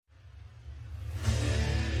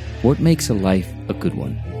What makes a life a good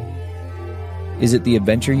one? Is it the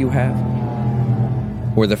adventure you have?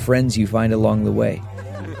 Or the friends you find along the way?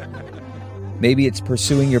 Maybe it's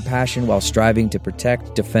pursuing your passion while striving to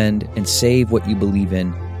protect, defend, and save what you believe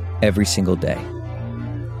in every single day.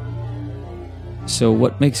 So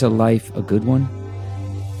what makes a life a good one?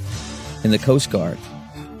 In the Coast Guard,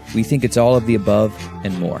 we think it's all of the above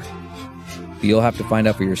and more. But you'll have to find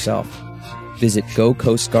out for yourself. Visit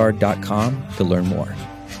gocoastguard.com to learn more.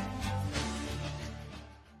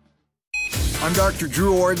 I'm Dr.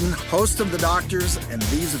 Drew Ordon, host of The Doctors, and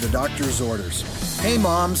these are the doctor's orders. Hey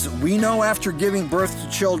moms, we know after giving birth to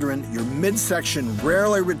children, your midsection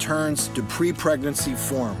rarely returns to pre-pregnancy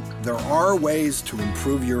form. There are ways to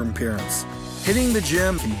improve your appearance. Hitting the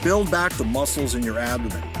gym can build back the muscles in your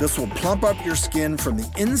abdomen. This will plump up your skin from the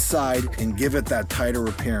inside and give it that tighter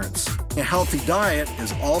appearance. A healthy diet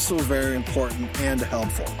is also very important and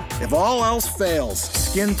helpful. If all else fails,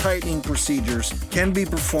 skin tightening procedures can be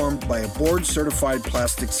performed by a board-certified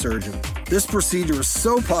plastic surgeon. This procedure is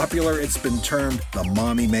so popular it's been termed the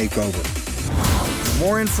mommy makeover. For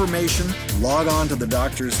more information, log on to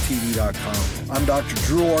thedoctorstv.com. I'm Dr.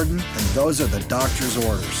 Drew Ordon, and those are the doctor's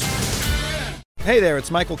orders. Hey there, it's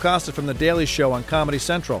Michael Costa from The Daily Show on Comedy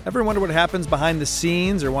Central. Ever wonder what happens behind the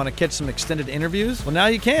scenes or want to catch some extended interviews? Well, now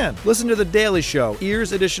you can. Listen to The Daily Show,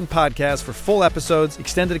 Ears Edition podcast for full episodes,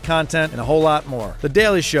 extended content, and a whole lot more. The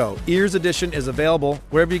Daily Show, Ears Edition is available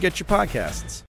wherever you get your podcasts.